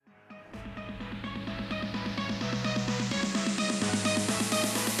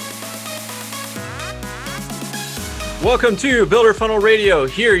Welcome to Builder Funnel Radio.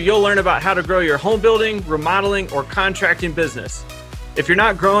 Here, you'll learn about how to grow your home building, remodeling, or contracting business. If you're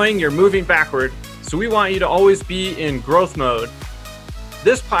not growing, you're moving backward. So we want you to always be in growth mode.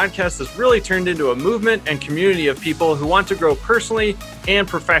 This podcast has really turned into a movement and community of people who want to grow personally and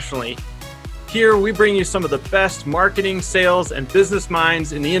professionally. Here, we bring you some of the best marketing, sales, and business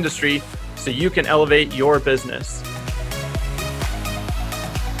minds in the industry so you can elevate your business.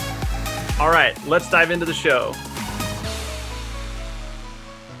 All right, let's dive into the show.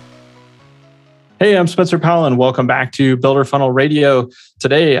 Hey, I'm Spencer Powell, and welcome back to Builder Funnel Radio.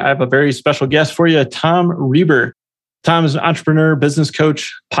 Today, I have a very special guest for you, Tom Reber. Tom is an entrepreneur, business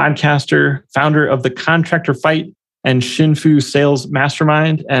coach, podcaster, founder of the Contractor Fight and Shinfu Sales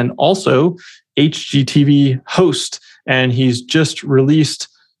Mastermind, and also HGTV host. And he's just released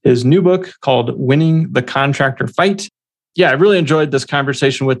his new book called Winning the Contractor Fight. Yeah, I really enjoyed this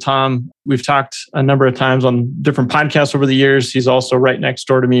conversation with Tom. We've talked a number of times on different podcasts over the years. He's also right next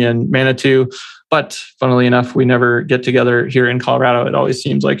door to me in Manitou. But funnily enough, we never get together here in Colorado. It always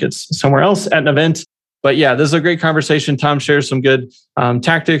seems like it's somewhere else at an event. But yeah, this is a great conversation. Tom shares some good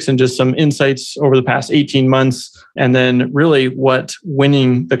tactics and just some insights over the past 18 months. And then really what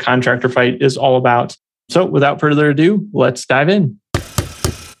winning the contractor fight is all about. So without further ado, let's dive in.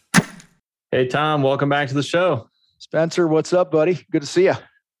 Hey, Tom, welcome back to the show. Spencer, what's up, buddy? Good to see you.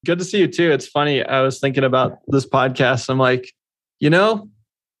 Good to see you too. It's funny. I was thinking about this podcast. I'm like,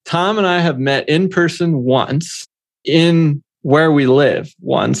 Tom and I have met in person once in where we live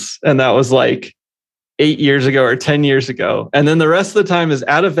once. And that was like 8 years ago or 10 years ago. And then the rest of the time is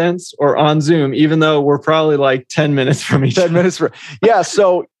at events or on Zoom, even though we're probably like 10 minutes from each other. 10 minutes from, yeah.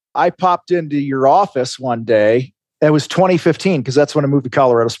 So I popped into your office one day. It was 2015 because that's when I moved to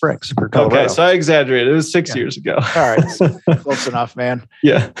Colorado Springs. Okay, so I exaggerated. It was 6 years ago. All right, so close enough, man.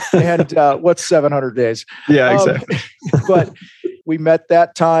 Yeah. And what's 700 days? Yeah, exactly. But we met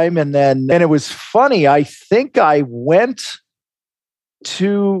that time, and it was funny. I think I went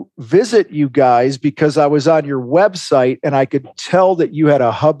to visit you guys because I was on your website, and I could tell that you had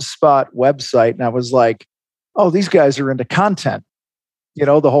a HubSpot website, and I was like, "Oh, these guys are into content."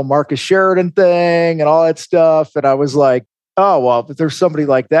 The whole Marcus Sheridan thing and all that stuff. And I was like, oh, well, if there's somebody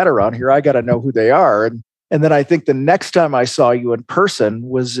like that around here, I got to know who they are. And then I think the next time I saw you in person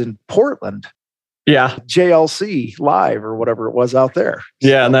was in Portland. Yeah. JLC Live or whatever it was out there.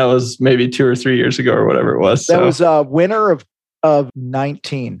 Yeah. And that was maybe 2 or 3 years ago or whatever it was. That was winter of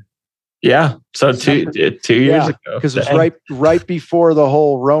 19. Yeah. So two years ago. Because it was right before the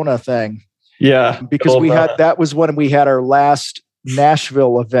whole Rona thing. Yeah. Because that was when we had our last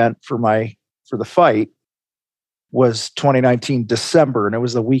Nashville event for the fight was 2019 December, and it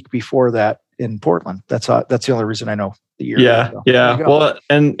was the week before that in Portland. That's the only reason I know the year. Yeah, so, yeah. Well,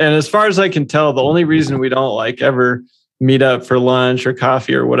 and as far as I can tell, the only reason we don't ever meet up for lunch or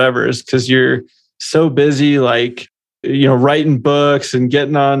coffee or whatever is because you're so busy, writing books and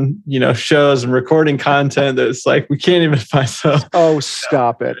getting on, shows and recording content that it's like we can't even find stuff. Oh,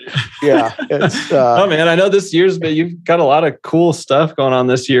 stop it. Yeah. It's oh man, I know this year's been, you've got a lot of cool stuff going on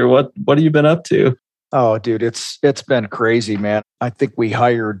this year. What have you been up to? Oh, dude, it's been crazy, man. I think we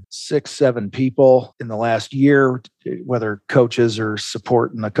hired 6-7 people in the last year, whether coaches or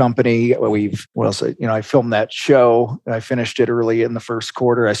support in the company. I filmed that show. I finished it early in the first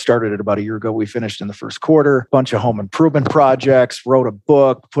quarter. I started it about a year ago. We finished in the first quarter. Bunch of home improvement projects, wrote a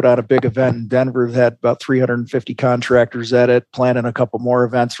book, put out a big event in Denver that had about 350 contractors at it, planning a couple more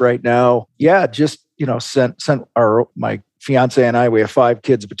events right now. Yeah, just, sent my fiance and I, we have 5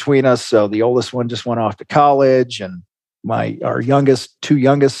 kids between us. So the oldest one just went off to college, and our two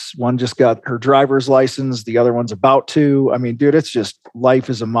youngest, one just got her driver's license. The other one's about to. I mean, dude, it's just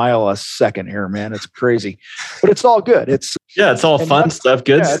life is a mile a second here, man. It's crazy, but it's all good. It's all fun stuff,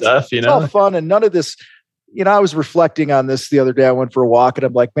 good stuff. It's all fun, and none of this. I was reflecting on this the other day. I went for a walk, and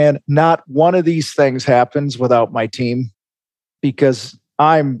I'm like, man, not one of these things happens without my team, because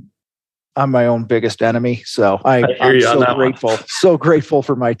I'm my own biggest enemy. So I'm so grateful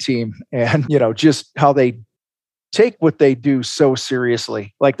for my team, and, just how they take what they do so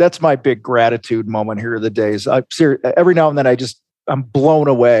seriously. That's my big gratitude moment here of the days. Every now and then I'm blown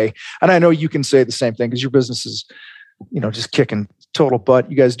away. And I know you can say the same thing because your business is, just kicking total butt.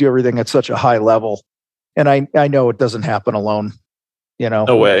 You guys do everything at such a high level. And I know it doesn't happen alone,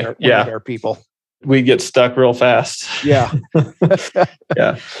 No way. Our people. We get stuck real fast. Yeah.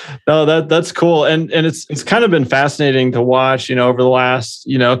 Yeah. No, that's cool. And it's kind of been fascinating to watch, over the last,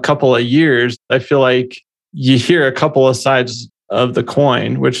 couple of years. I feel like you hear a couple of sides of the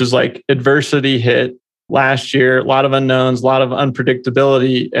coin, which is adversity hit last year, a lot of unknowns, a lot of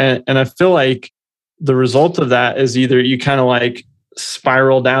unpredictability. And I feel like the result of that is either you kind of like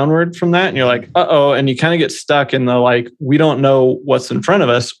spiral downward from that and you're like, uh-oh, and you kind of get stuck in the like, we don't know what's in front of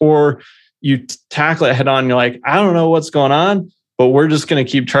us, or you tackle it head on. You're like, I don't know what's going on, but we're just going to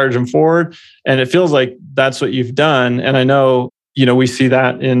keep charging forward. And it feels like that's what you've done. And I know, we see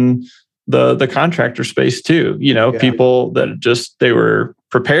that in the contractor space too, people that just, they were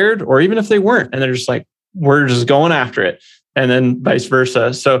prepared, or even if they weren't, and they're just like, we're just going after it. And then vice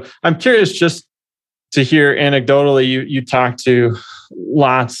versa. So I'm curious just to hear anecdotally, you talk to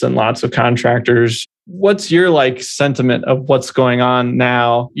lots and lots of contractors. What's your like sentiment of what's going on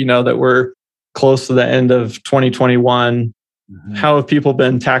now, that we're close to the end of 2021? Mm-hmm. How have people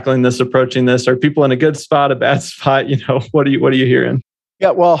been tackling this, approaching this? Are people in a good spot, a bad spot? What are you hearing?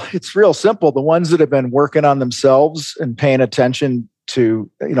 Yeah, well, it's real simple. The ones that have been working on themselves and paying attention to,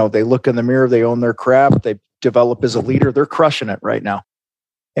 they look in the mirror, they own their craft, they develop as a leader, they're crushing it right now.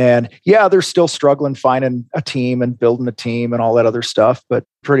 And yeah, they're still struggling finding a team and building a team and all that other stuff. But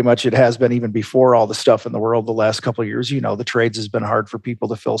pretty much it has been even before all the stuff in the world the last couple of years. The trades has been hard for people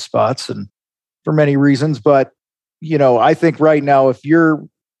to fill spots and for many reasons. But, I think right now, if you're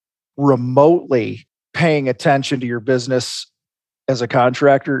remotely paying attention to your business as a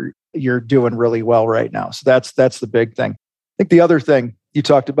contractor, you're doing really well right now. So that's the big thing. I think the other thing you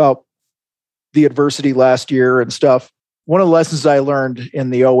talked about, the adversity last year and stuff. One of the lessons I learned in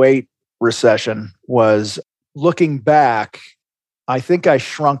the 2008 recession was looking back, I think I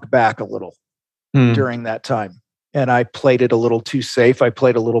shrunk back a little during that time. And I played it a little too safe. I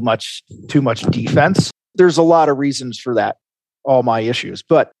played a little too much defense. There's a lot of reasons for that, all my issues.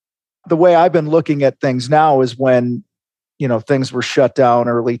 But the way I've been looking at things now is when, things were shut down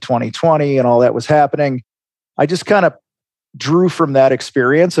early 2020 and all that was happening, I just kind of drew from that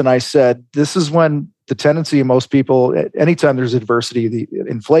experience. And I said, this is when the tendency of most people, anytime there's adversity, the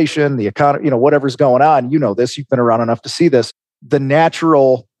inflation, the economy, whatever's going on, this, you've been around enough to see this. The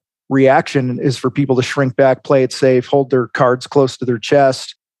natural reaction is for people to shrink back, play it safe, hold their cards close to their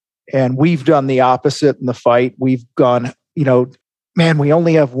chest. And we've done the opposite in the fight. We've gone, man, we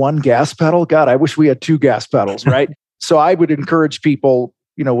only have one gas pedal. God, I wish we had two gas pedals, right? So I would encourage people,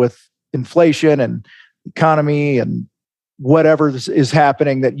 with inflation and economy and whatever is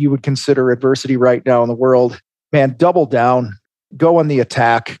happening that you would consider adversity right now in the world, man, double down, go on the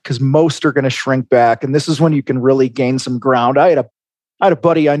attack, because most are going to shrink back. And this is when you can really gain some ground. I had a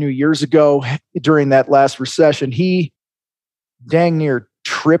buddy I knew years ago during that last recession. He dang near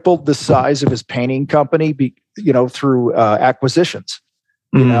tripled the size of his painting company, through acquisitions.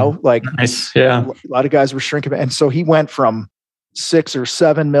 Nice. Yeah. A lot of guys were shrinking. And so he went from 6 or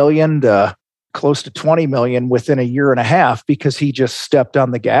 7 million to close to 20 million within a year and a half because he just stepped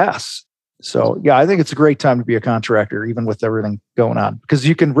on the gas. So yeah, I think it's a great time to be a contractor, even with everything going on, because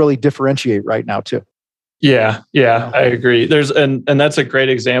you can really differentiate right now too. Yeah, I agree. And that's a great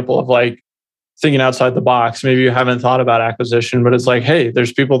example of like thinking outside the box. Maybe you haven't thought about acquisition, but it's like, hey,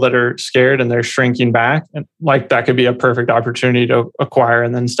 there's people that are scared and they're shrinking back. And like that could be a perfect opportunity to acquire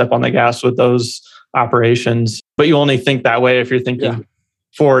and then step on the gas with those operations. But you only think that way if you're thinking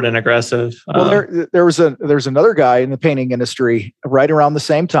forward and aggressive. Well, there's another guy in the painting industry right around the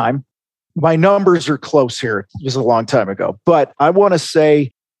same time. My numbers are close here. It was a long time ago. But I want to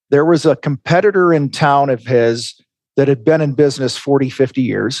say there was a competitor in town of his that had been in business 40, 50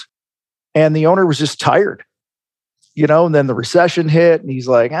 years. And the owner was just tired, and then the recession hit and he's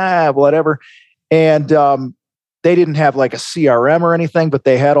like, whatever. And they didn't have like a CRM or anything, but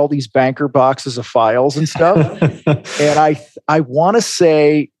they had all these banker boxes of files and stuff. And I want to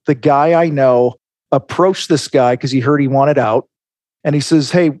say the guy I know approached this guy because he heard he wanted out. And he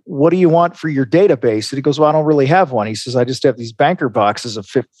says, hey, what do you want for your database? And he goes, well, I don't really have one. He says, I just have these banker boxes of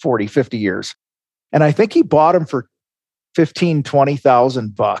 40, 50 years. And I think he bought them for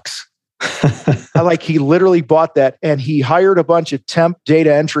 $15,000-$20,000. He literally bought that, and he hired a bunch of temp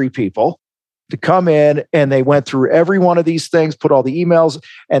data entry people to come in, and they went through every one of these things, put all the emails,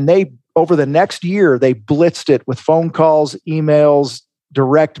 and they, over the next year, they blitzed it with phone calls, emails,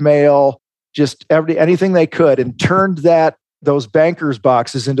 direct mail, just anything they could, and turned those bankers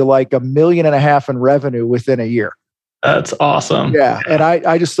boxes into like $1.5 million in revenue within a year. That's awesome. Yeah. And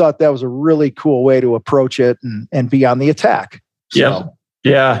I just thought that was a really cool way to approach it and be on the attack. So.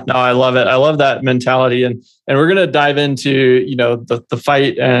 Yeah. No, I love it. I love that mentality. And we're going to dive into, the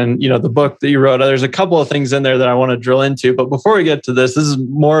fight and, the book that you wrote. There's a couple of things in there that I want to drill into. But before we get to this is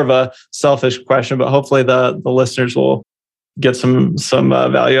more of a selfish question, but hopefully the listeners will get some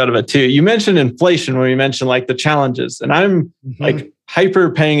value out of it too. You mentioned inflation when you mentioned like the challenges, and I'm like hyper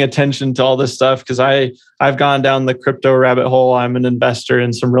paying attention to all this stuff because I've gone down the crypto rabbit hole. I'm an investor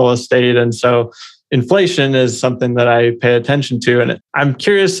in some real estate. And so inflation is something that I pay attention to. And I'm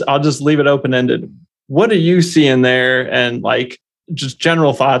curious, I'll just leave it open-ended. What do you see in there, and like just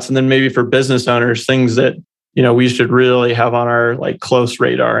general thoughts, and then maybe for business owners, things that, we should really have on our like close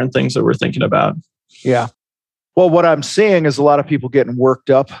radar and things that we're thinking about? Yeah. Well, what I'm seeing is a lot of people getting worked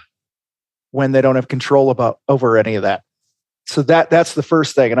up when they don't have control over any of that. So that's the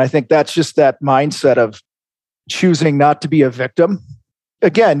first thing. And I think that's just that mindset of choosing not to be a victim.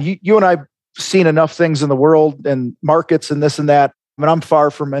 Again, you and I've seen enough things in the world and markets and this and that. I mean, I'm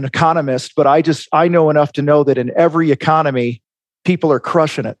far from an economist, but I know enough to know that in every economy, people are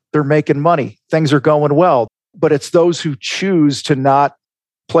crushing it. They're making money. Things are going well. But it's those who choose to not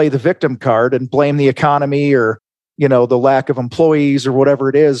play the victim card and blame the economy or, the lack of employees or whatever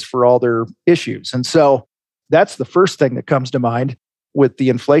it is for all their issues. And so that's the first thing that comes to mind with the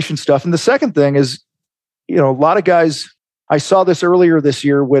inflation stuff. And the second thing is, a lot of guys, I saw this earlier this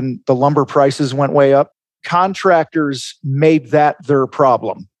year when the lumber prices went way up. Contractors made that their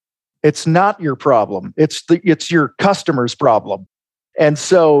problem. It's not your problem. It's your customer's problem. And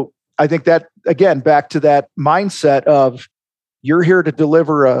so I think that, again, back to that mindset of you're here to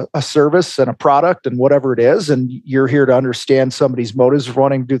deliver a service and a product and whatever it is, and you're here to understand somebody's motives for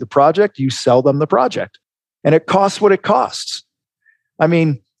wanting to do the project. You sell them the project, and it costs what it costs. I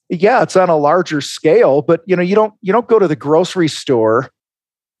mean, yeah, it's on a larger scale, but you don't go to the grocery store,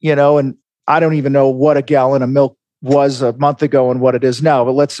 and I don't even know what a gallon of milk was a month ago and what it is now,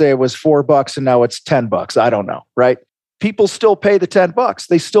 but let's say it was $4 and now it's $10. I don't know, right? People still pay the $10.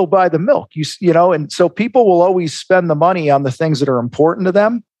 They still buy the milk, and so people will always spend the money on the things that are important to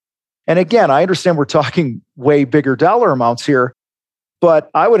them. And again, I understand we're talking way bigger dollar amounts here,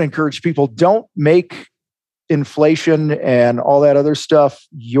 but I would encourage people, don't make inflation and all that other stuff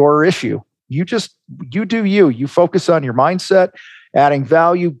your issue. You do you. You focus on your mindset, adding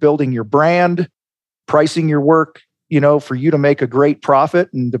value, building your brand, pricing your work, for you to make a great profit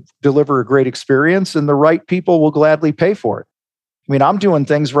and to deliver a great experience, and the right people will gladly pay for it. I mean, I'm doing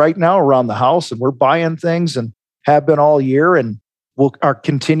things right now around the house, and we're buying things and have been all year, and are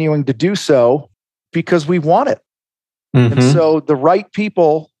continuing to do so because we want it. Mm-hmm. And so the right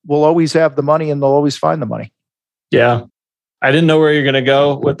people will always have the money, and they'll always find the money. Yeah. I didn't know where you're going to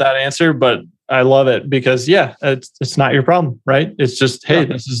go with that answer, but I love it because it's not your problem, right? It's just, hey,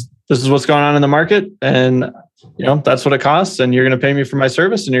 this is what's going on in the market, and that's what it costs, and you're going to pay me for my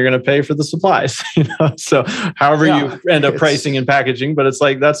service, and you're going to pay for the supplies. So however you end up pricing and packaging, but it's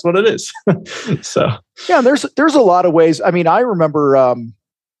like that's what it is. So there's a lot of ways. I mean, I remember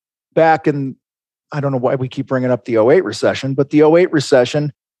back in, I don't know why we keep bringing up the 2008 recession, but the 2008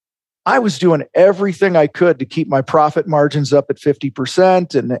 recession, I was doing everything I could to keep my profit margins up at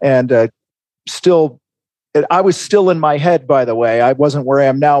 50%, and still, I was still in my head, by the way. I wasn't where I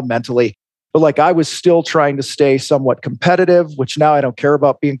am now mentally, but like I was still trying to stay somewhat competitive, which now I don't care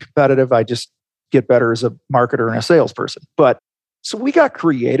about being competitive. I just get better as a marketer and a salesperson. But so we got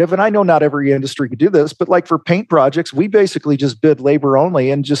creative, and I know not every industry could do this, but like for paint projects, we basically just bid labor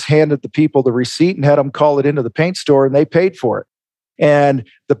only and just handed the people the receipt and had them call it into the paint store, and they paid for it. And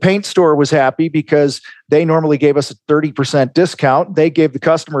the paint store was happy because they normally gave us a 30% discount. They gave the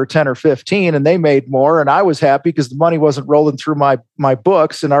customer 10 or 15, and they made more. And I was happy because the money wasn't rolling through my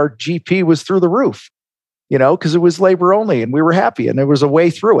books, and our GP was through the roof, because it was labor only, and we were happy, and there was a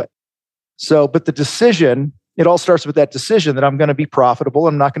way through it. So, but the decision, it all starts with that decision that I'm going to be profitable.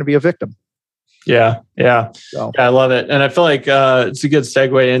 I'm not going to be a victim. Yeah. So. I love it. And I feel like it's a good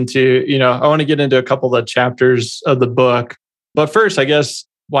segue into, I want to get into a couple of the chapters of the book. But first, I guess,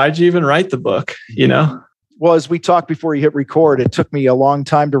 why'd you even write the book? Well, as we talked before you hit record, it took me a long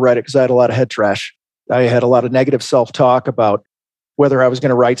time to write it because I had a lot of head trash. I had a lot of negative self-talk about whether I was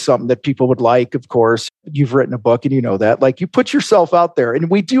going to write something that people would like. Of course, you've written a book and you know that. Like, you put yourself out there, and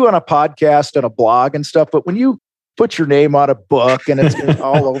we do on a podcast and a blog and stuff. But when you put your name on a book and it's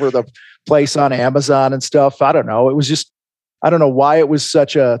all over the place on Amazon and stuff, I don't know. It was just, I don't know why it was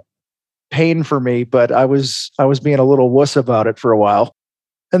such a pain for me, but I was being a little wuss about it for a while.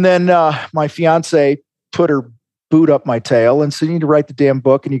 And then my fiance put her boot up my tail and said, you need to write the damn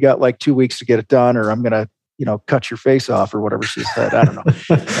book, and you got like 2 weeks to get it done, or I'm going to, cut your face off, or whatever she said. I don't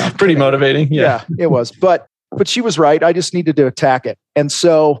know. Pretty motivating. Yeah, it was. But she was right. I just needed to attack it. And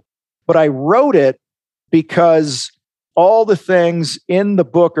so, but I wrote it because all the things in the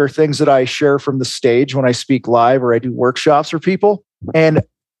book are things that I share from the stage when I speak live or I do workshops for people. And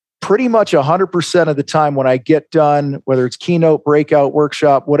pretty much 100% of the time when I get done, whether it's keynote, breakout,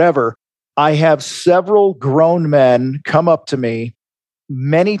 workshop, whatever, I have several grown men come up to me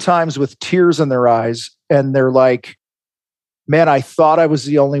many times with tears in their eyes. And they're like, man, I thought I was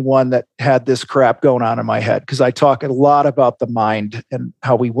the only one that had this crap going on in my head, because I talk a lot about the mind and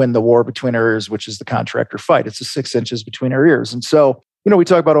how we win the war between our ears, which is the contractor fight. It's the 6 inches between our ears. And so, we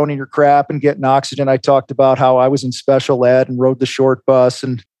talk about owning your crap and getting oxygen. I talked about how I was in special ed and rode the short bus,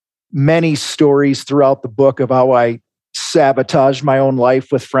 and many stories throughout the book of how I sabotaged my own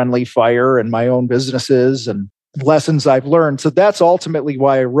life with friendly fire and my own businesses and lessons I've learned. So that's ultimately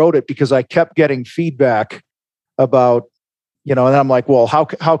why I wrote it, because I kept getting feedback about, and I'm like, well, how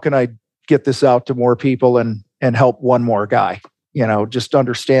can I get this out to more people and help one more guy, just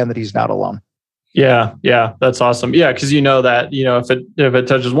understand that he's not alone. Yeah. That's awesome. Yeah. Cause that, if it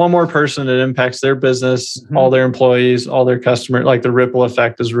touches one more person, it impacts their business, all their employees, all their customers, like the ripple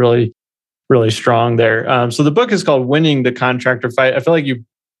effect is really, really strong there. So the book is called Winning the Contractor Fight. I feel like you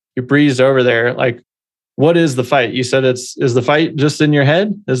breezed over there. Like, what is the fight? You said is the fight just in your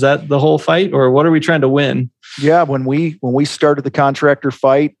head? Is that the whole fight, or what are we trying to win? Yeah. When we started the contractor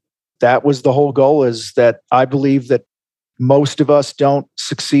fight, that was the whole goal, is that I believe that most of us don't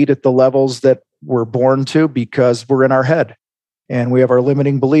succeed at the levels that we're born to because we're in our head and we have our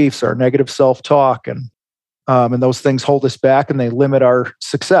limiting beliefs, our negative self-talk, and those things hold us back and they limit our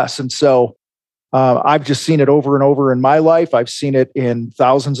success. And so I've just seen it over and over in my life. I've seen it in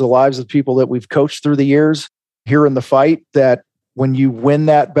thousands of lives of people that we've coached through the years here in the fight, that when you win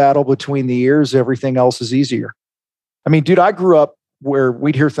that battle between the ears, everything else is easier. I mean, dude, I grew up where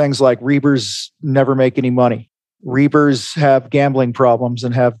we'd hear things like Reavers never make any money. Reavers have gambling problems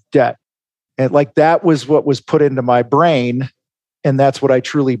and have debt. And like that was what was put into my brain. And that's what I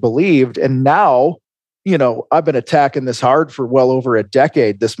truly believed. And now, I've been attacking this hard for well over a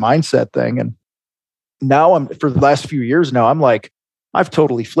decade, this mindset thing. And now for the last few years now, I'm like, I've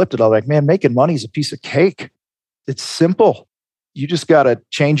totally flipped it. I'm like, man, making money is a piece of cake. It's simple. You just got to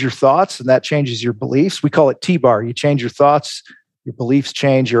change your thoughts, and that changes your beliefs. We call it T-bar. You change your thoughts, your beliefs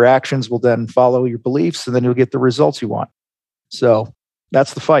change, your actions will then follow your beliefs, and then you'll get the results you want. So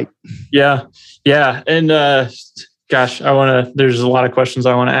that's the fight. Yeah. And gosh, there's a lot of questions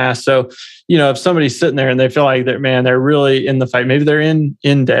I want to ask. So, if somebody's sitting there and they feel like they're really in the fight, maybe they're in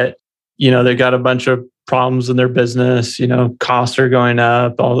debt, they've got a bunch of problems in their business, costs are going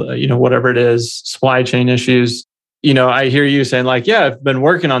up, all, whatever it is, supply chain issues. I hear you saying like, yeah, I've been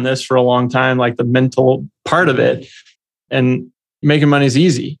working on this for a long time, like the mental part of it, and making money is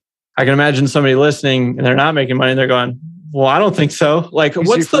easy. I can imagine somebody listening and they're not making money and they're going, well, I don't think so. Like,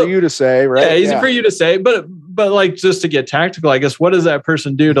 easy for you to say, right? Yeah, easy for you to say, but like, just to get tactical, I guess, what does that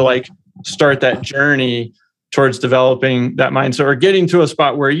person do to like start that journey towards developing that mindset, or getting to a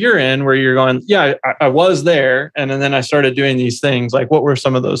spot where you're going, yeah, I was there. And then I started doing these things. Like, what were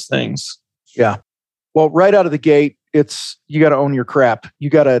some of those things? Yeah. Well, right out of the gate, you got to own your crap. You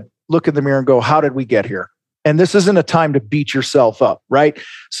got to look in the mirror and go, how did we get here? And this isn't a time to beat yourself up, right?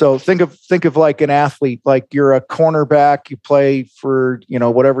 So think of like an athlete, like you're a cornerback, you play for,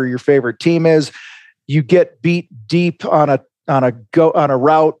 whatever your favorite team is. You get beat deep on a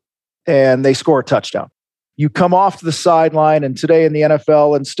route and they score a touchdown. You come off to the sideline, and today in the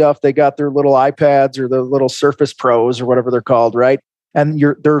NFL and stuff, they got their little iPads or the little Surface Pros or whatever they're called, right? And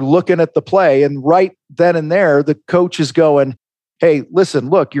they're looking at the play, and right then and there, the coach is going, hey, listen,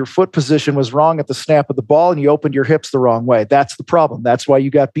 look, your foot position was wrong at the snap of the ball and you opened your hips the wrong way. That's the problem. That's why you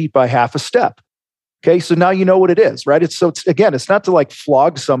got beat by half a step. Okay, so now you know what it is, right? It's not to like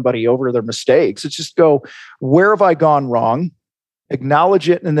flog somebody over their mistakes. It's just go, where have I gone wrong? Acknowledge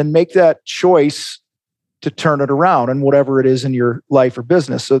it, and then make that choice to turn it around and whatever it is in your life or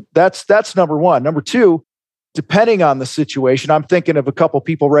business. So that's number one. Number two, depending on the situation, I'm thinking of a couple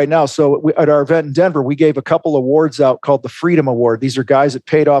people right now. So at our event in Denver, we gave a couple awards out called the Freedom Award. These are guys that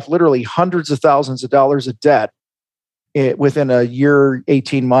paid off literally hundreds of thousands of dollars of debt within a year,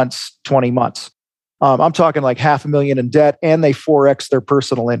 18 months, 20 months. I'm talking like $500,000 in debt, and they 4x their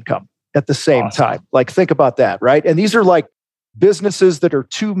personal income at the same time. Like, think about that, right? And these are like businesses that are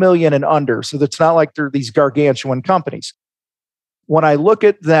 2 million and under. So that's not like they're these gargantuan companies. When I look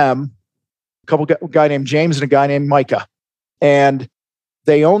at them, a guy named James and a guy named Micah, and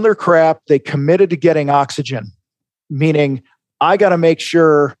they own their crap. They committed to getting oxygen, meaning I got to make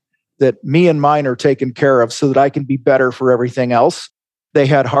sure that me and mine are taken care of so that I can be better for everything else. They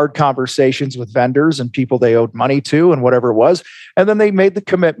had hard conversations with vendors and people they owed money to and whatever it was. And then they made the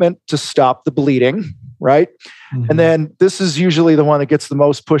commitment to stop the bleeding, right? Mm-hmm. And then this is usually the one that gets the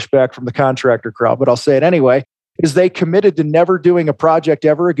most pushback from the contractor crowd, but I'll say it anyway, is they committed to never doing a project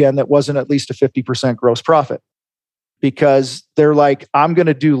ever again that wasn't at least a 50% gross profit. Because they're like, I'm going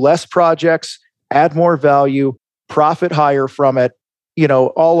to do less projects, add more value, profit higher from it,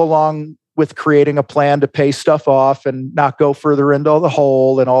 all along with creating a plan to pay stuff off and not go further into the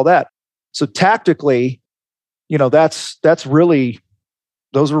hole and all that. So tactically, those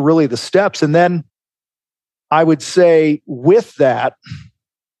were really the steps. And then I would say with that,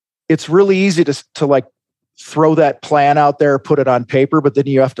 it's really easy to like throw that plan out there, put it on paper, but then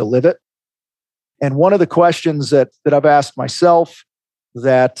you have to live it. And one of the questions that I've asked myself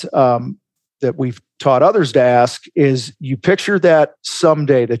that we've taught others to ask is, you picture that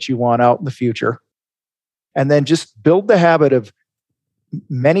someday that you want out in the future, and then just build the habit of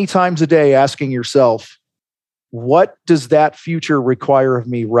many times a day asking yourself, what does that future require of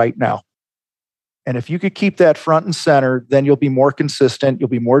me right now? And if you could keep that front and center, then you'll be more consistent, you'll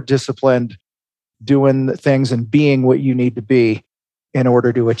be more disciplined, doing things and being what you need to be in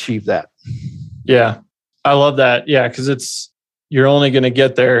order to achieve that. Yeah, I love that. Yeah, because you're only going to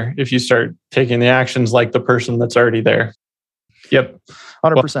get there if you start taking the actions like the person that's already there. Yep.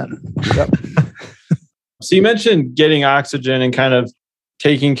 100%. Yep. So you mentioned getting oxygen and kind of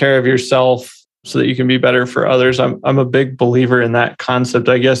taking care of yourself so that you can be better for others. I'm a big believer in that concept.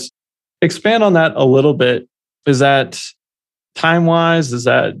 I guess expand on that a little bit. Is that time-wise? Is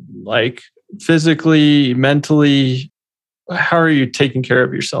that like physically, mentally? How are you taking care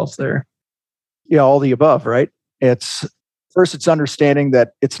of yourself there? Yeah, all the above, right? It's understanding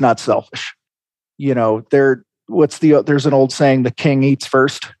that it's not selfish. There's an old saying, the king eats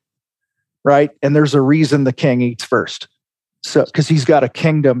first, right? And there's a reason the king eats first. So, because he's got a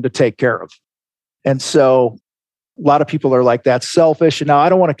kingdom to take care of. And so a lot of people are like, that's selfish. And now I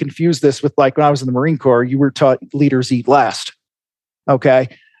don't want to confuse this with like when I was in the Marine Corps, you were taught leaders eat last.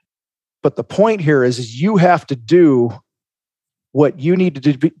 Okay. But the point here is you have to do what you need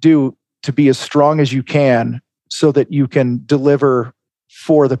to do to be as strong as you can so that you can deliver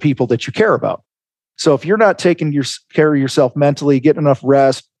for the people that you care about. So if you're not taking care of yourself mentally, getting enough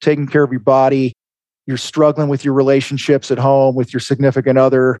rest, taking care of your body, you're struggling with your relationships at home, with your significant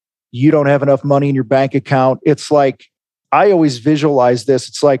other, you don't have enough money in your bank account. It's like, I always visualize this.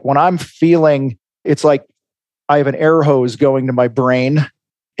 It's like when I'm feeling, it's like I have an air hose going to my brain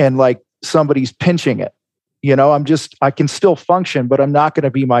and like somebody's pinching it. I can still function, but I'm not going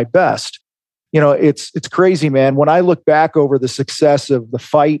to be my best. It's crazy, man. When I look back over the success of the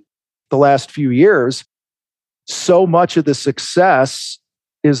fight the last few years, so much of the success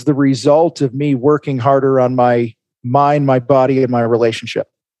is the result of me working harder on my mind, my body, and my relationship.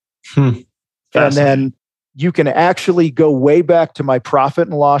 And then you can actually go way back to my profit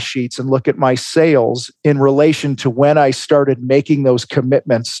and loss sheets and look at my sales in relation to when I started making those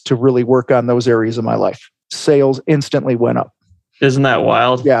commitments to really work on those areas of my life. Sales instantly went up. Isn't that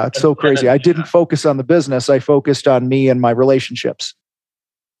wild? Yeah, it's so crazy. I didn't focus on the business. I focused on me and my relationships.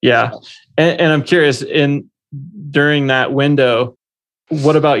 Yeah. And I'm curious, during that window,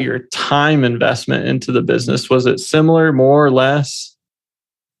 what about your time investment into the business? Was it similar, more or less?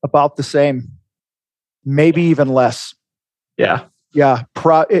 About the same, maybe even less. Yeah. Yeah.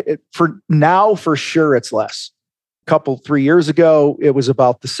 For now, for sure, it's less. 3 years ago, it was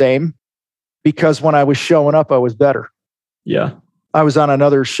about the same because when I was showing up, I was better. Yeah. I was on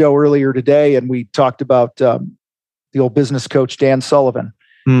another show earlier today and we talked about the old business coach, Dan Sullivan.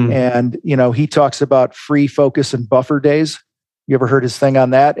 And, he talks about free, focus, and buffer days. You ever heard his thing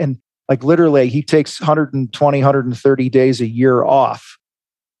on that? And like literally he takes 120, 130 days a year off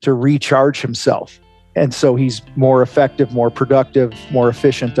to recharge himself. And so he's more effective, more productive, more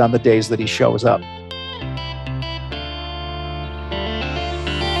efficient on the days that he shows up.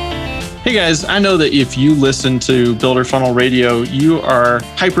 Hey guys, I know that if you listen to Builder Funnel Radio, you are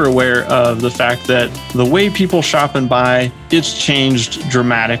hyper aware of the fact that the way people shop and buy, it's changed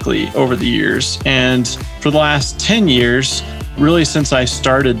dramatically over the years. And for the last 10 years, really since I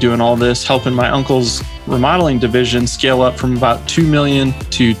started doing all this, helping my uncle's remodeling division scale up from about 2 million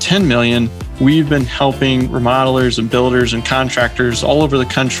to 10 million, we've been helping remodelers and builders and contractors all over the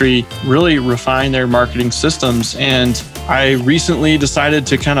country really refine their marketing systems. And I recently decided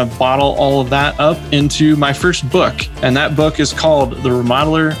to kind of bottle all of that up into my first book. And that book is called The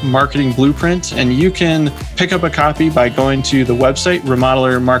Remodeler Marketing Blueprint. And you can pick up a copy by going to the website,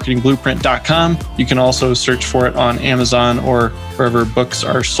 remodelermarketingblueprint.com. You can also search for it on Amazon or wherever books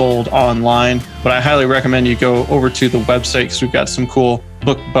are sold online. But I highly recommend you go over to the website because we've got some cool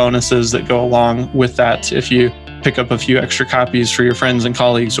book bonuses that go along with that if you pick up a few extra copies for your friends and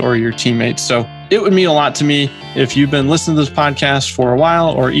colleagues or your teammates. So it would mean a lot to me if you've been listening to this podcast for a while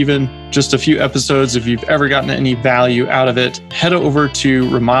or even just a few episodes. If you've ever gotten any value out of it, head over to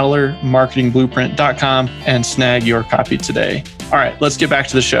remodelermarketingblueprint.com and snag your copy today. All right, let's get back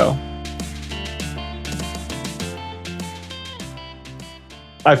to the show.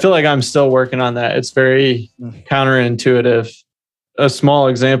 I feel like I'm still working on that. It's very counterintuitive. A small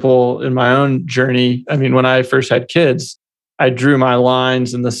example in my own journey. I mean, when I first had kids, I drew my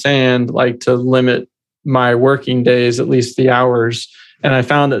lines in the sand, like to limit my working days, at least the hours. And I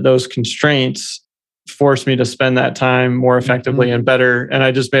found that those constraints forced me to spend that time more effectively and better. And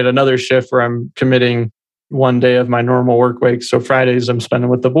I just made another shift where I'm committing one day of my normal work week. So Fridays I'm spending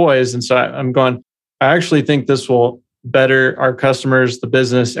with the boys. And so I'm going, I actually think this will better our customers, the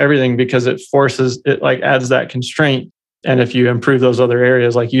business, everything, because it adds that constraint. And if you improve those other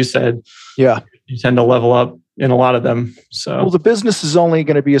areas, like you said, you tend to level up in a lot of them. So, well, the business is only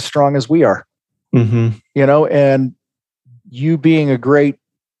going to be as strong as we are, and you being a great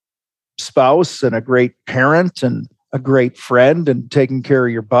spouse and a great parent and a great friend and taking care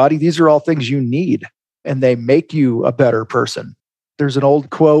of your body. These are all things you need, and they make you a better person. There's an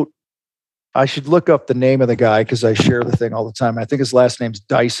old quote. I should look up the name of the guy because I share the thing all the time. I think his last name's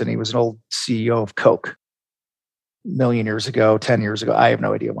Dyson. He was an old CEO of Coke. A million years ago, 10 years ago. I have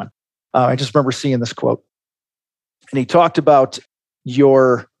no idea when. I just remember seeing this quote. And he talked about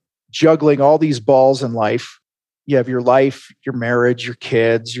your juggling all these balls in life. You have your life, your marriage, your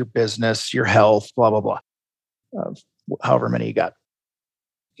kids, your business, your health, blah, blah, blah. However many you got.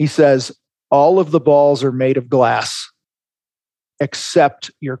 He says, all of the balls are made of glass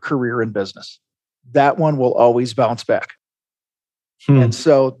except your career in business. That one will always bounce back. And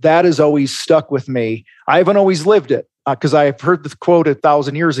so that has always stuck with me. I haven't always lived it because I've heard the quote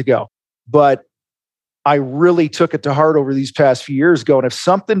 1,000 years ago, but I really took it to heart over these past few years going, if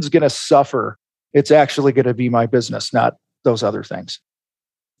something's going to suffer, it's actually going to be my business, not those other things,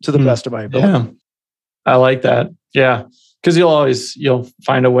 to the best of my ability. Yeah. I like that. Yeah. Because you'll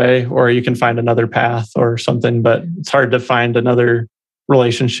find a way, or you can find another path or something, but it's hard to find another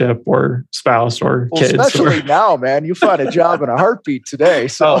relationship or spouse or kids. Especially now, man, you find a job in a heartbeat today.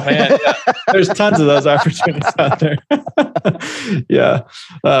 So. Oh man, there's tons of those opportunities out there. Yeah,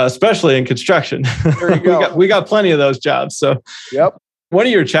 especially in construction. There you go. we got plenty of those jobs. So, yep. One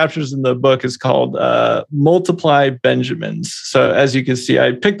of your chapters in the book is called Multiply Benjamins. So as you can see,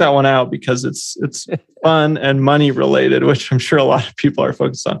 I picked that one out because it's fun and money related, which I'm sure a lot of people are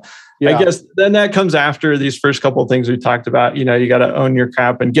focused on. Yeah. I guess then that comes after these first couple of things we talked about. You got to own your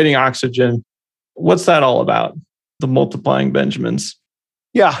crap and getting oxygen. What's that all about? The multiplying Benjamins.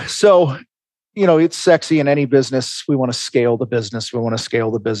 Yeah. So, it's sexy in any business. We want to scale the business.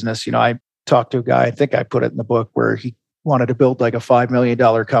 I talked to a guy, I think I put it in the book, where he wanted to build like a $5 million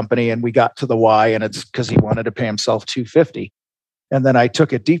company, and we got to the why, and it's because he wanted to pay himself $250. And then I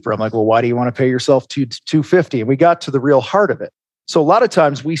took it deeper. I'm like, well, why do you want to pay yourself $250? And we got to the real heart of it. So a lot of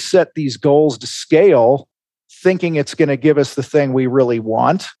times we set these goals to scale thinking it's going to give us the thing we really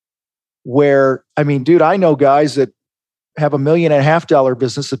want. Where, dude, I know guys that have $1.5 million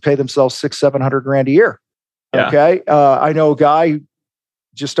business that pay themselves $600,000-$700,000 a year. Yeah. Okay. I know a guy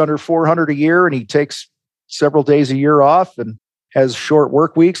just under $400,000 a year, and he takes several days a year off and has short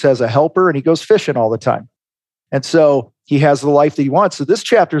work weeks, has a helper, and he goes fishing all the time. And so he has the life that he wants. So this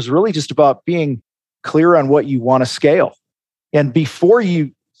chapter is really just about being clear on what you want to scale. And before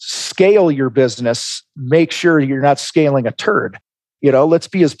you scale your business, make sure you're not scaling a turd. Let's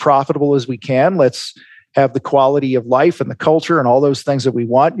be as profitable as we can. Let's have the quality of life and the culture and all those things that we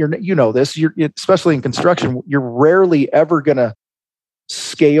want. Especially in construction, you're rarely ever going to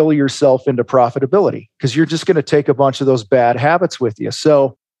scale yourself into profitability because you're just going to take a bunch of those bad habits with you.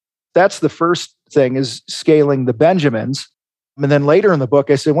 So that's the first thing, is scaling the Benjamins. And then later in the book,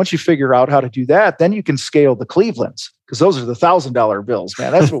 I said, once you figure out how to do that, then you can scale the Clevelands, because those are the $1,000 bills,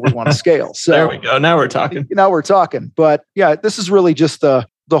 man. That's what we want to scale. So there we go. Now we're talking. But yeah, this is really just the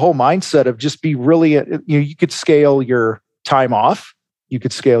whole mindset of just be really, you could scale your time off. You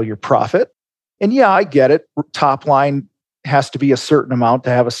could scale your profit. And yeah, I get it. Top line has to be a certain amount to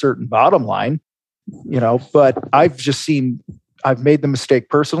have a certain bottom line, but I've made the mistake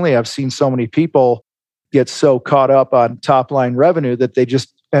personally. I've seen so many people get so caught up on top line revenue that they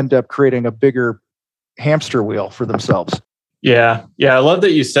just end up creating a bigger hamster wheel for themselves. Yeah. Yeah. I love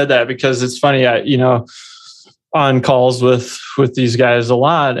that you said that, because it's funny, on calls with these guys a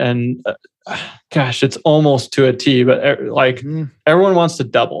lot, and gosh, it's almost to a T, but everyone wants to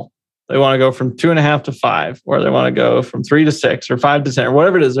double. They want to go from 2.5 to 5, or they want to go from 3 to 6 or 5 to 10 or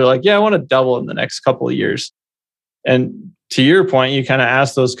whatever it is. They're like, yeah, I want to double in the next couple of years. And to your point, you kind of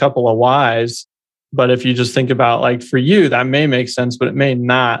ask those couple of whys. But if you just think about, for you, that may make sense, but it may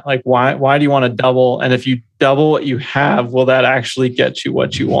not. Why do you want to double? And if you double what you have, will that actually get you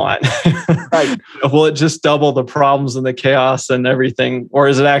what you want? Right. Will it just double the problems and the chaos and everything? Or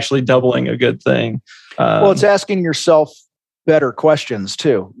is it actually doubling a good thing? Well, it's asking yourself, better questions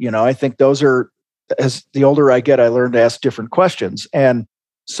too. I think those are, as the older I get, I learn to ask different questions. And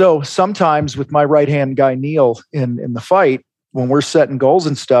so sometimes with my right-hand guy, Neil, in the fight, when we're setting goals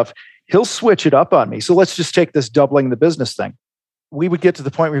and stuff, he'll switch it up on me. So let's just take this doubling the business thing. We would get to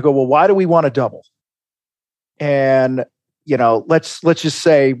the point where we go, well, why do we want to double? And, let's just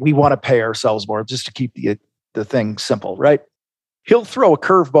say we want to pay ourselves more just to keep the thing simple, right? He'll throw a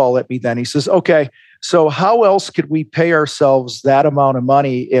curveball at me then. He says, okay, so how else could we pay ourselves that amount of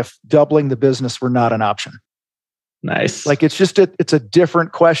money if doubling the business were not an option? Nice. Like it's a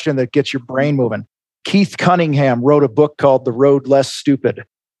different question that gets your brain moving. Keith Cunningham wrote a book called The Road Less Stupid.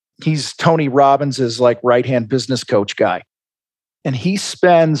 He's Tony Robbins' right-hand business coach guy. And he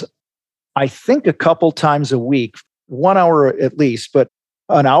spends, I think, a couple times a week, 1 hour at least, but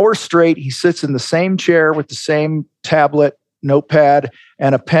an hour straight, he sits in the same chair with the same tablet, notepad,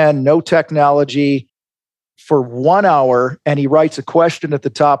 and a pen, no technology, for 1 hour, and he writes a question at the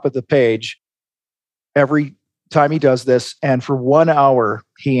top of the page every time he does this. And for 1 hour,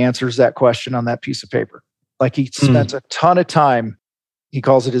 he answers that question on that piece of paper. Like he spends a ton of time. He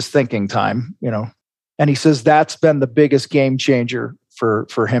calls it his thinking time, and he says that's been the biggest game changer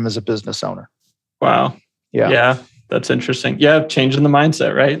for him as a business owner. Wow. Yeah. That's interesting. Yeah. Changing the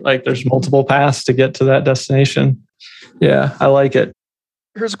mindset, right? Like there's multiple paths to get to that destination. Yeah. I like it.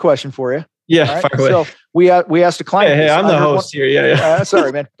 Here's a question for you. Yeah. Right? So we asked a client. Hey, I'm the host here. Yeah.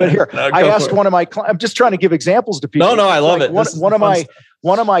 Sorry, man. But here, no, I asked one of my clients, I'm just trying to give examples to people. No, I love it.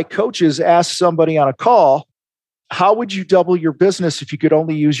 One of my coaches asked somebody on a call, how would you double your business if you could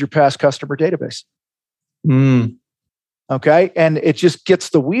only use your past customer database? Okay. And it just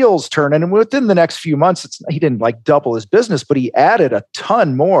gets the wheels turning. And within the next few months, he didn't double his business, but he added a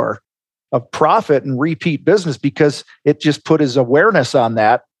ton more of profit and repeat business because it just put his awareness on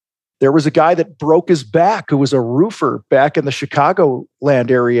that. There was a guy that broke his back who was a roofer back in the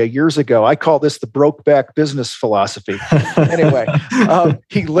Chicagoland area years ago. I call this the broke back business philosophy. Anyway,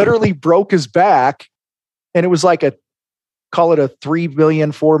 he literally broke his back, and it was call it a $3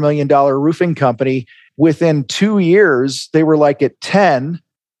 million, $4 million roofing company. Within 2 years, they were at 10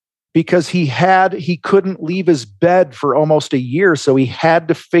 because he couldn't leave his bed for almost a year. So he had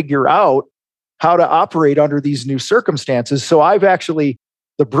to figure out how to operate under these new circumstances. So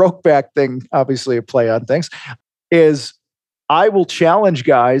the broke back thing, obviously a play on things, is I will challenge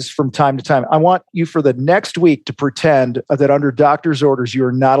guys from time to time. I want you for the next week to pretend that under doctor's orders, you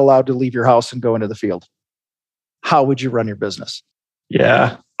are not allowed to leave your house and go into the field. How would you run your business?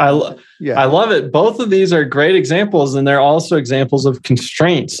 Yeah. I love it. Both of these are great examples, and they're also examples of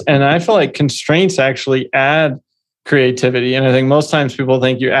constraints. And I feel like constraints actually add creativity. And I think most times people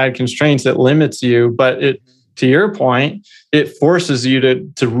think you add constraints, it limits you, but to your point, it forces you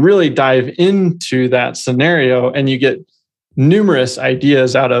to really dive into that scenario, and you get numerous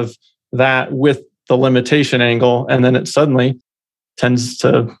ideas out of that with the limitation angle. And then it suddenly tends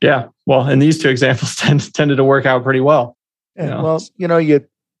to, in these two examples tended to work out pretty well.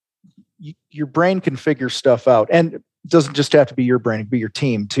 Your brain can figure stuff out, and it doesn't just have to be your brain; it can be your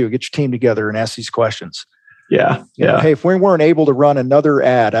team too. Get your team together and ask these questions. Yeah. Hey, if we weren't able to run another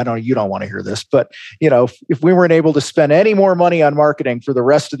ad, you don't want to hear this, but if we weren't able to spend any more money on marketing for the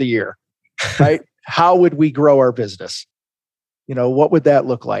rest of the year, right? How would we grow our business? What would that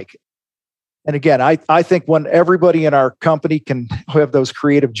look like? And again, I think when everybody in our company can have those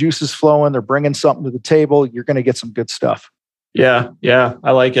creative juices flowing, they're bringing something to the table, you're going to get some good stuff. Yeah.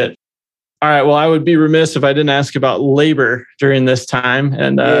 I like it. All right. Well, I would be remiss if I didn't ask about labor during this time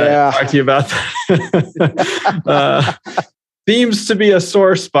and talk to you about that. Seems to be a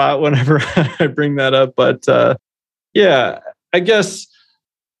sore spot whenever I bring that up. But I guess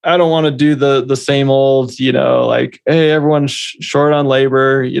I don't want to do the same old, hey, everyone's short on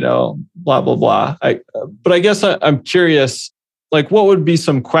labor, blah, blah, blah. But I guess I'm curious, what would be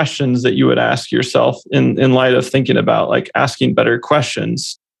some questions that you would ask yourself in light of thinking about asking better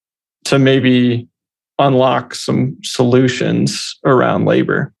questions to maybe unlock some solutions around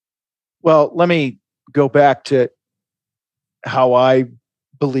labor? Well, let me go back to how I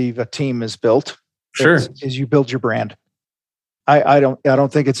believe a team is built. Sure. Is you build your brand. I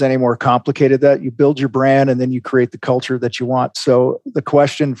don't think it's any more complicated that you build your brand and then you create the culture that you want. So the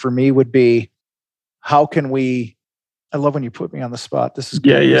question for me would be, how can we, I love when you put me on the spot. This is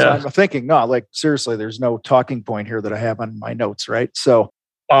good. Yeah. I'm thinking, seriously, there's no talking point here that I have on my notes, right? So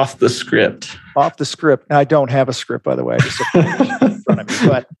off the script. And I don't have a script, by the way. I just have it in front of me,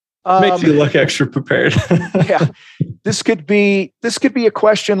 but makes you look extra prepared. Yeah. This could be a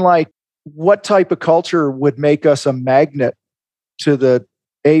question like, what type of culture would make us a magnet to the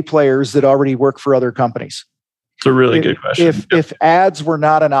A players that already work for other companies? It's a really good question. If ads were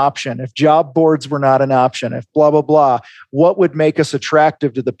not an option, if job boards were not an option, if blah, blah, blah, what would make us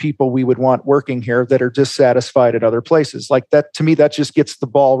attractive to the people we would want working here that are dissatisfied at other places? Like that, to me, that just gets the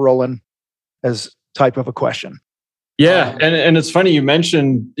ball rolling as type of a question. Yeah. And it's funny you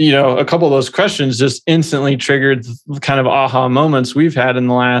mentioned, a couple of those questions just instantly triggered kind of aha moments we've had in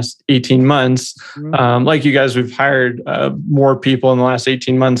the last 18 months. Like you guys, we've hired more people in the last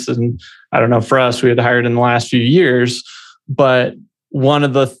 18 months than, I don't know, for us, we had hired in the last few years. But one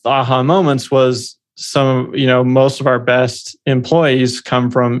of the aha moments was most of our best employees come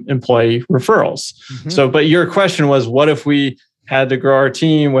from employee referrals. So, but your question was, what if we had to grow our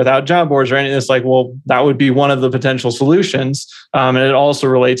team without job boards or anything? It's like, well, that would be one of the potential solutions. And it also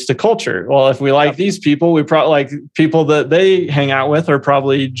relates to culture. Well, if we like these people, we probably like people that they hang out with are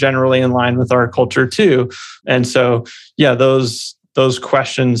probably generally in line with our culture too. And so, those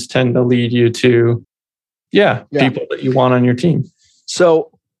questions tend to lead you to, people that you want on your team.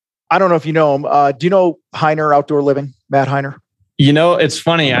 So I don't know if you know him. Do you know Heiner Outdoor Living, Matt Heiner? It's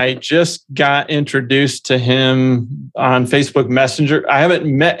funny. I just got introduced to him on Facebook Messenger. I haven't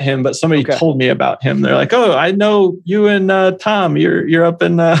met him, but somebody told me about him. They're like, "Oh, I know you and Tom. You're up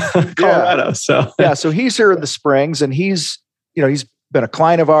in Colorado." So he's here in the Springs, and he's been a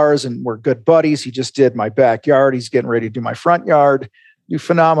client of ours, and we're good buddies. He just did my backyard. He's getting ready to do my front yard. Do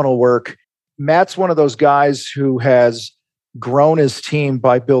phenomenal work. Matt's one of those guys who has grown his team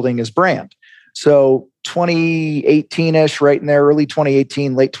by building his brand. So 2018-ish, right in there, early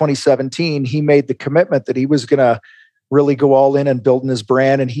 2018, late 2017, he made the commitment that he was going to really go all in and building his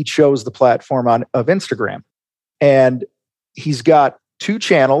brand. And he chose the platform of Instagram. And he's got 2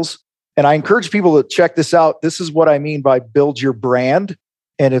 channels. And I encourage people to check this out. This is what I mean by build your brand,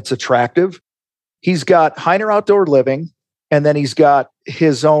 and it's attractive. He's got Heiner Outdoor Living, and then he's got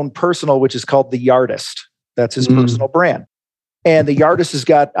his own personal, which is called The Yardist. That's his personal brand. And The Yardist has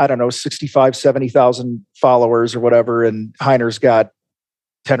got, 65, 70,000 followers or whatever. And Heiner's got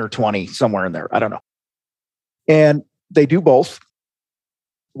 10 or 20, somewhere in there. I don't know. And they do both.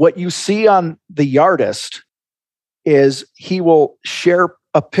 What you see on The Yardist is he will share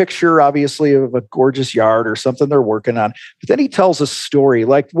a picture, obviously, of a gorgeous yard or something they're working on. But then he tells a story.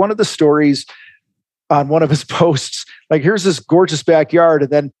 Like one of the stories on one of his posts, like, here's this gorgeous backyard.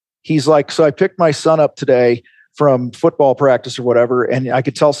 And then he's like, so I picked my son up today from football practice or whatever, and I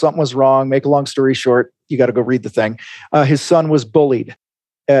could tell something was wrong. Make a long story short, you got to go read the thing. His son was bullied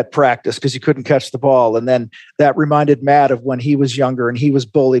at practice because he couldn't catch the ball. And then that reminded Matt of when he was younger and he was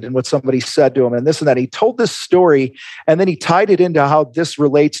bullied and what somebody said to him and this and that. He told this story, and then he tied it into how this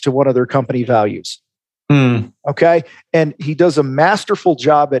relates to one of their company values. Okay. And he does a masterful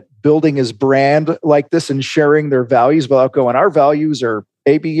job at building his brand like this and sharing their values without going, our values are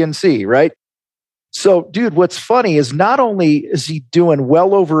A, B, and C, right? So, dude, what's funny is not only is he doing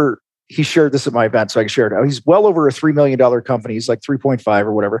well over, he shared this at my event, so I can share it. He's well over a $3 million company. He's like 3.5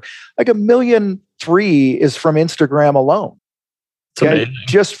 or whatever. Like $1.3 million is from Instagram alone. Okay?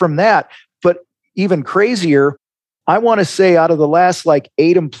 Just from that. But even crazier, I want to say out of the last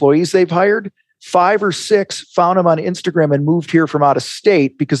 8 employees they've hired, 5 or 6 found him on Instagram and moved here from out of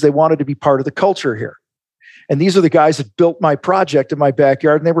state because they wanted to be part of the culture here. And these are the guys that built my project in my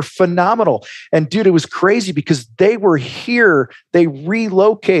backyard, and they were phenomenal. And dude, it was crazy because they were here. They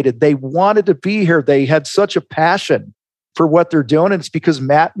relocated. They wanted to be here. They had such a passion for what they're doing. And it's because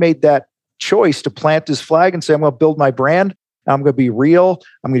Matt made that choice to plant his flag and say, I'm going to build my brand. I'm going to be real.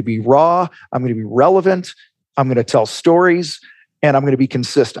 I'm going to be raw. I'm going to be relevant. I'm going to tell stories, and I'm going to be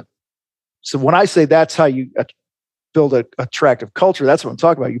consistent. So when I say that's how you build an attractive culture, that's what I'm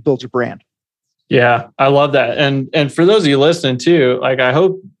talking about. You build your brand. Yeah, I love that. And for those of you listening too, I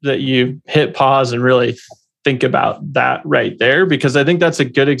hope that you hit pause and really think about that right there, because I think that's a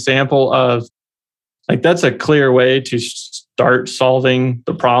good example of that's a clear way to start solving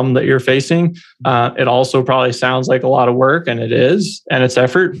the problem that you're facing. It also probably sounds like a lot of work, and it is, and it's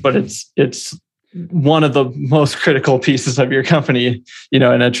effort, but it's one of the most critical pieces of your company, in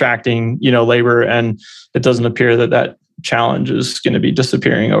attracting, labor. And it doesn't appear that challenge is going to be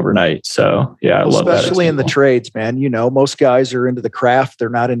disappearing overnight. So I love that. Especially in the trades, man. Most guys are into the craft. They're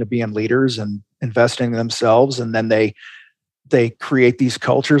not into being leaders and investing in themselves. And then they create these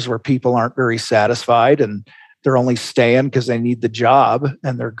cultures where people aren't very satisfied and they're only staying because they need the job,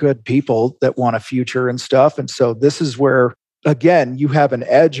 and they're good people that want a future and stuff. And so this is where, again, you have an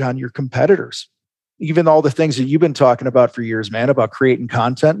edge on your competitors. Even all the things that you've been talking about for years, man, about creating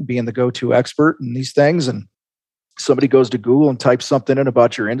content and being the go-to expert in these things. And somebody goes to Google and types something in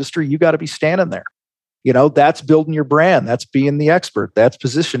about your industry, you got to be standing there. That's building your brand. That's being the expert. That's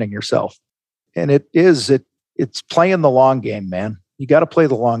positioning yourself. And it it's playing the long game, man. You got to play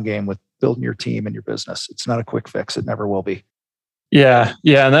the long game with building your team and your business. It's not a quick fix. It never will be. Yeah.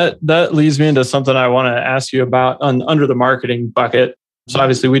 And that leads me into something I want to ask you about under the marketing bucket. So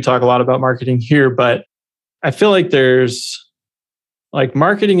obviously we talk a lot about marketing here, but I feel like there's like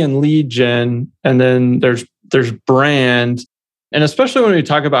marketing and lead gen, and then there's brand. And especially when we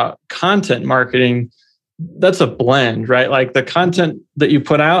talk about content marketing, that's a blend, right? Like the content that you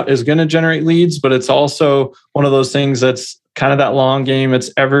put out is going to generate leads, but it's also one of those things that's kind of that long game.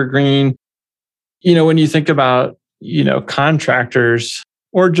 It's evergreen. When you think about, contractors,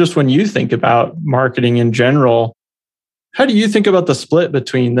 or just when you think about marketing in general, how do you think about the split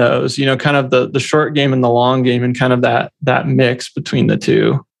between those, kind of the short game and the long game, and kind of that mix between the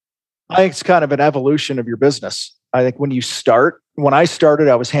two? I think it's kind of an evolution of your business. I think when I started,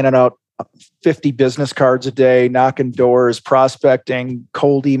 I was handing out 50 business cards a day, knocking doors, prospecting,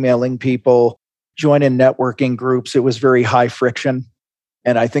 cold emailing people, joining networking groups. It was very high friction.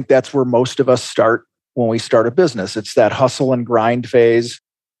 And I think that's where most of us start when we start a business. It's that hustle and grind phase.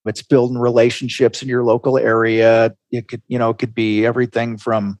 It's building relationships in your local area. It could be everything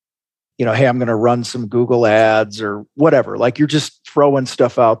from, hey, I'm going to run some Google ads or whatever. Like you're just throwing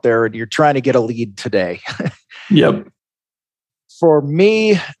stuff out there and you're trying to get a lead today. Yep. For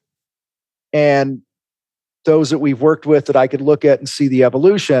me and those that we've worked with that I could look at and see the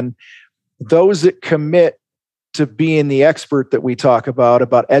evolution, those that commit to being the expert that we talk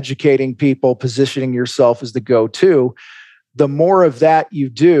about educating people, positioning yourself as the go-to, the more of that you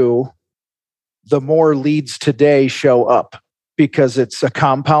do, the more leads today show up because it's a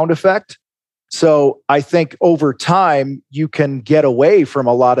compound effect. So I think over time, you can get away from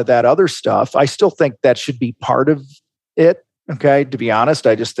a lot of that other stuff. I still think that should be part of it. Okay. To be honest,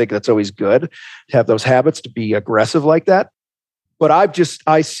 I just think that's always good to have those habits, to be aggressive like that. But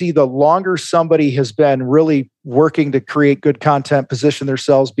I see the longer somebody has been really working to create good content, position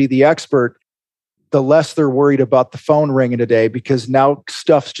themselves, be the expert, the less they're worried about the phone ringing today, because now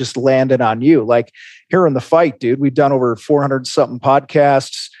stuff's just landing on you. Like here in the fight, dude, we've done over 400 something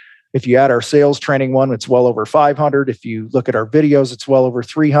podcasts. If you add our sales training one, it's well over 500. If you look at our videos, it's well over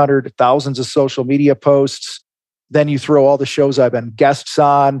 300, thousands of social media posts. Then you throw all the shows I've been guests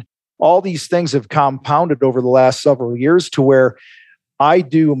on. All these things have compounded over the last several years to where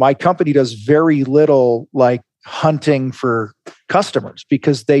my company does very little like hunting for customers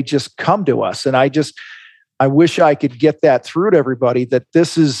because they just come to us. And I wish I could get that through to everybody that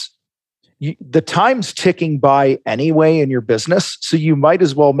the time's ticking by anyway in your business. So you might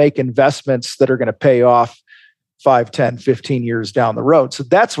as well make investments that are going to pay off 5, 10, 15 years down the road. So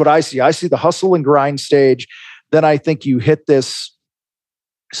that's what I see. I see the hustle and grind stage. Then I think you hit this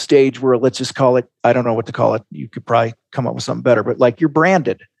stage where, let's just call it, I don't know what to call it. You could probably come up with something better, but like you're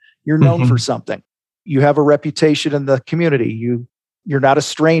branded, you're known for something. You have a reputation in the community. You're not a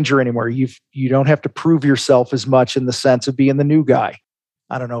stranger anymore. You don't have to prove yourself as much in the sense of being the new guy.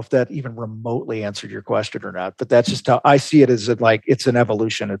 I don't know if that even remotely answered your question or not, but that's just how I see it. As like it's an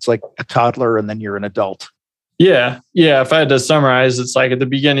evolution. It's like a toddler and then you're an adult. Yeah. If I had to summarize, it's like at the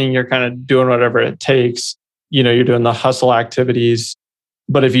beginning, you're kind of doing whatever it takes. You're doing the hustle activities.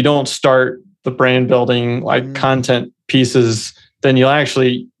 But if you don't start the brand building, like content pieces, then you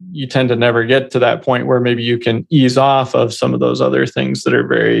tend to never get to that point where maybe you can ease off of some of those other things that are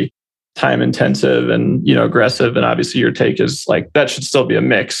very time intensive and, aggressive. And obviously your take is like, that should still be a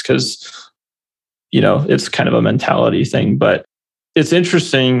mix because, it's kind of a mentality thing. But it's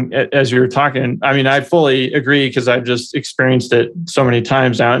interesting as you're talking. I mean, I fully agree because I've just experienced it so many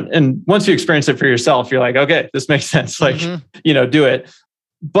times now. And once you experience it for yourself, you're like, okay, this makes sense. Like, do it.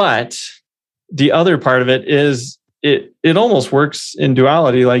 But the other part of it is it almost works in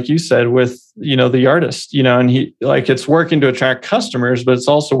duality, like you said, with, the artist, and it's working to attract customers, but it's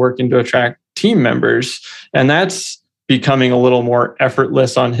also working to attract team members. And that's becoming a little more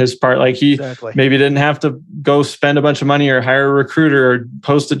effortless on his part. Like he maybe didn't have to go spend a bunch of money or hire a recruiter or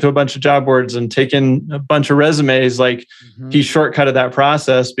post it to a bunch of job boards and take in a bunch of resumes. Like he shortcutted that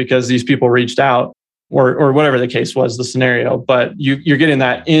process because these people reached out or whatever the case was, the scenario. But you're getting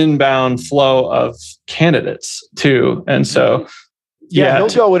that inbound flow of candidates too. And so, he'll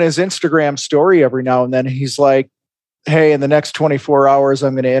go in his Instagram story every now and then. He's like, hey, in the next 24 hours,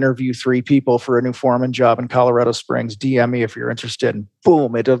 I'm going to interview 3 people for a new foreman job in Colorado Springs. DM me if you're interested. And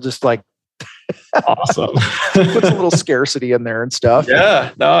boom, it'll just like awesome. Puts a little scarcity in there and stuff.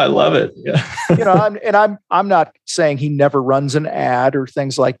 Yeah, no, I love it. Yeah. I'm not saying he never runs an ad or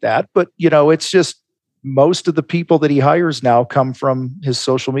things like that, but it's just most of the people that he hires now come from his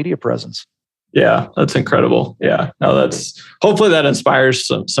social media presence. Yeah, that's incredible. Yeah, no, that's hopefully that inspires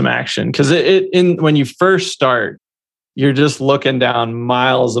some action, because when you first start, you're just looking down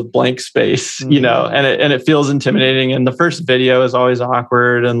miles of blank space, and it feels intimidating. And the first video is always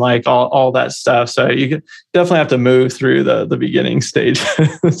awkward and like all that stuff. So you definitely have to move through the beginning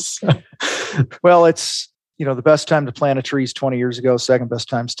stages. Well, it's, the best time to plant a tree is 20 years ago, second best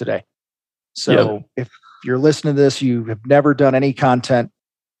time's today. So if you're listening to this, you have never done any content,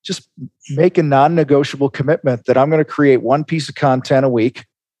 just make a non-negotiable commitment that I'm going to create one piece of content a week,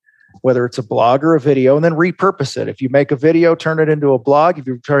 whether it's a blog or a video, and then repurpose it. If you make a video, turn it into a blog. If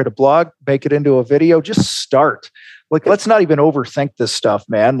you try to blog, make it into a video. Just start. Like, let's not even overthink this stuff,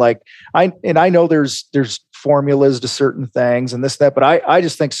 man. Like, I know there's formulas to certain things and this, that, but I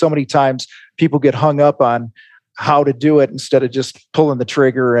just think so many times people get hung up on how to do it instead of just pulling the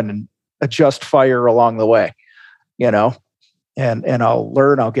trigger and adjust fire along the way, and I'll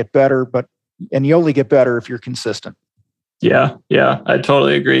learn, I'll get better, and you only get better if you're consistent. Yeah, I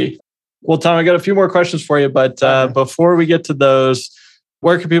totally agree. Well, Tom, I got a few more questions for you, but before we get to those,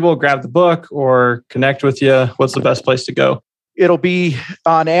 where can people grab the book or connect with you? What's the best place to go? It'll be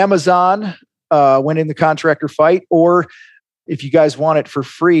on Amazon, Winning the Contractor Fight, or if you guys want it for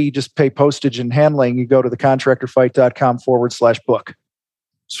free, just pay postage and handling. You go to thecontractorfight.com/book.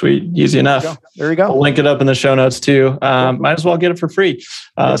 Sweet. Easy enough. There you go. I'll link it up in the show notes too. Might as well get it for free.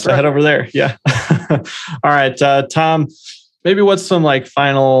 Head over there. Yeah. All right. Tom, maybe what's some like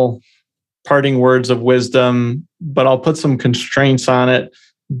final parting words of wisdom, but I'll put some constraints on it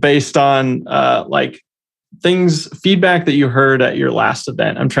based on feedback that you heard at your last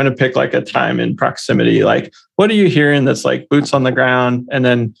event. I'm trying to pick like a time in proximity. Like, what are you hearing that's like boots on the ground? And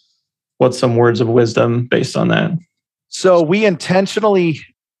then what's some words of wisdom based on that? So we intentionally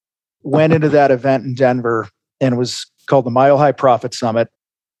went into that event in Denver, and it was called the Mile High Profit Summit.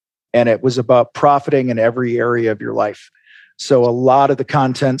 And it was about profiting in every area of your life. So a lot of the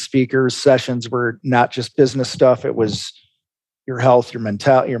content speakers sessions were not just business stuff. It was your health, your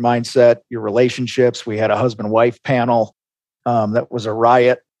mentality, your mindset, your relationships. We had a husband-wife panel that was a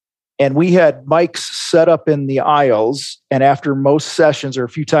riot. And we had mics set up in the aisles. And after most sessions, or a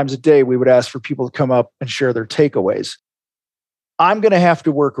few times a day, we would ask for people to come up and share their takeaways. I'm going to have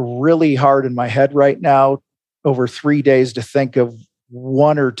to work really hard in my head right now over 3 days to think of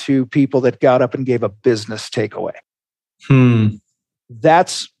one or two people that got up and gave a business takeaway.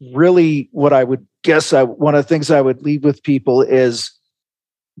 That's really what I would guess. One of the things I would leave with people is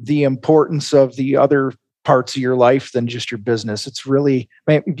the importance of the other parts of your life than just your business. It's really,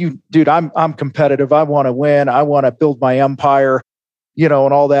 man, I'm competitive. I want to win. I want to build my empire, and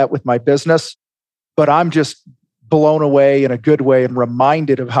all that with my business. But I'm just blown away in a good way and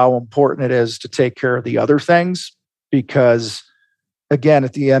reminded of how important it is to take care of the other things, because again,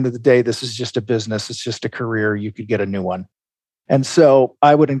 at the end of the day, this is just a business. It's just a career. You could get a new one. And so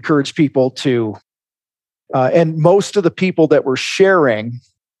I would encourage people to, and most of the people that were sharing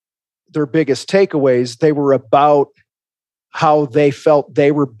their biggest takeaways, they were about how they felt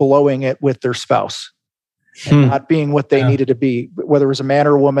they were blowing it with their spouse and not being what they needed to be. Whether it was a man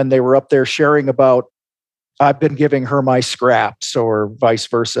or a woman, they were up there sharing about, I've been giving her my scraps, or vice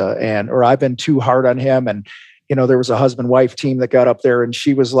versa. Or I've been too hard on him. And, there was a husband-wife team that got up there, and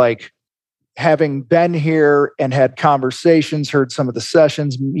she was like, having been here and had conversations, heard some of the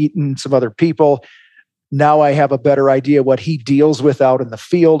sessions, meeting some other people, now I have a better idea what he deals with out in the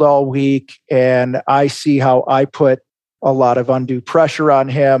field all week. And I see how I put a lot of undue pressure on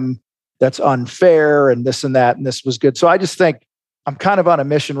him that's unfair, and this and that. And this was good. So I just think I'm kind of on a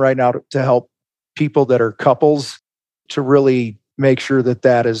mission right now to help people that are couples to really make sure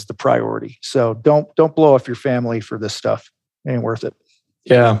that is the priority. So don't blow off your family for this stuff. It ain't worth it.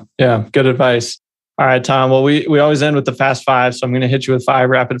 Yeah. Good advice. All right, Tom. Well, we always end with the fast five, so I'm going to hit you with 5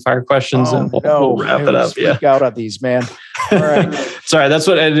 rapid fire questions, and we'll wrap it up. Speak out on these, man. All right. Sorry, that's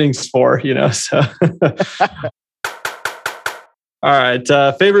what editing's for, So. All right.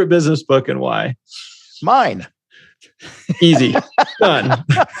 Favorite business book and why? Mine. Easy. Done.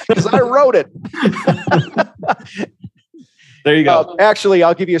 Because I wrote it. There you go. Actually,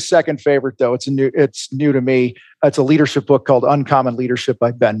 I'll give you a second favorite, though. It's new to me. It's a leadership book called Uncommon Leadership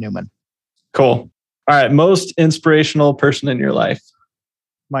by Ben Newman. Cool. All right. Most inspirational person in your life?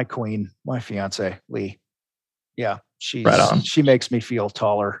 My queen, my fiance, Lee. Yeah. Right on. She makes me feel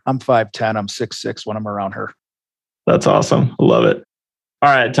taller. I'm 5'10". I'm 6'6" when I'm around her. That's awesome. I love it.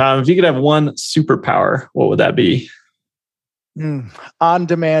 All right, Tom, if you could have one superpower, what would that be?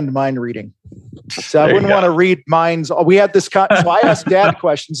 On-demand mind reading. So I wouldn't want to read minds. We had this. So I asked Dad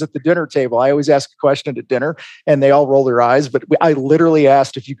questions at the dinner table. I always ask a question at dinner, and they all roll their eyes. But I literally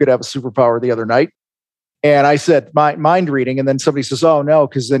asked if you could have a superpower the other night, and I said mind reading, and then somebody says, "Oh no,"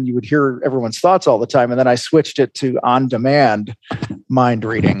 because then you would hear everyone's thoughts all the time. And then I switched it to on-demand mind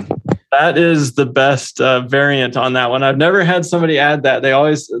reading. That is the best variant on that one. I've never had somebody add that. They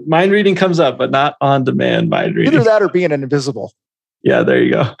always, mind reading comes up, but not on-demand mind reading. Either that or being an invisible. Yeah, there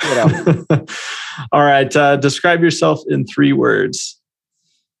you go. All right. Describe yourself in 3 words.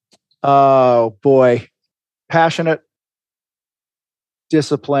 Oh, boy. Passionate,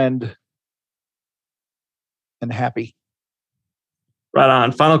 disciplined, and happy. Right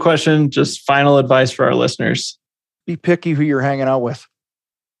on. Final question, just final advice for our listeners. Be picky who you're hanging out with.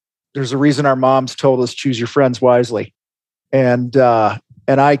 There's a reason our moms told us choose your friends wisely. And I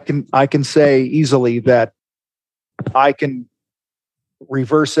can say easily that I can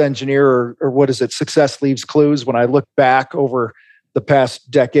reverse engineer or what is it? Success leaves clues. When I look back over the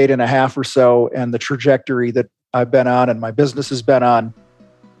past decade and a half or so and the trajectory that I've been on and my business has been on,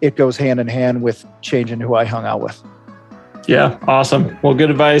 it goes hand in hand with changing who I hung out with. Yeah. Awesome. Well, good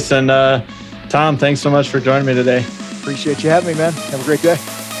advice. And Tom, thanks so much for joining me today. Appreciate you having me, man. Have a great day.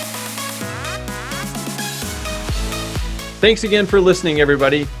 Thanks again for listening,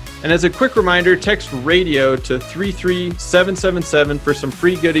 everybody. And as a quick reminder, text radio to 33777 for some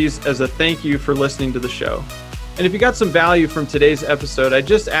free goodies as a thank you for listening to the show. And if you got some value from today's episode, I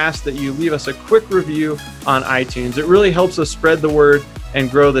just ask that you leave us a quick review on iTunes. It really helps us spread the word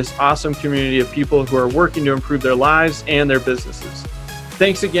and grow this awesome community of people who are working to improve their lives and their businesses.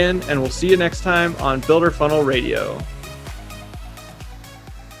 Thanks again, and we'll see you next time on Builder Funnel Radio.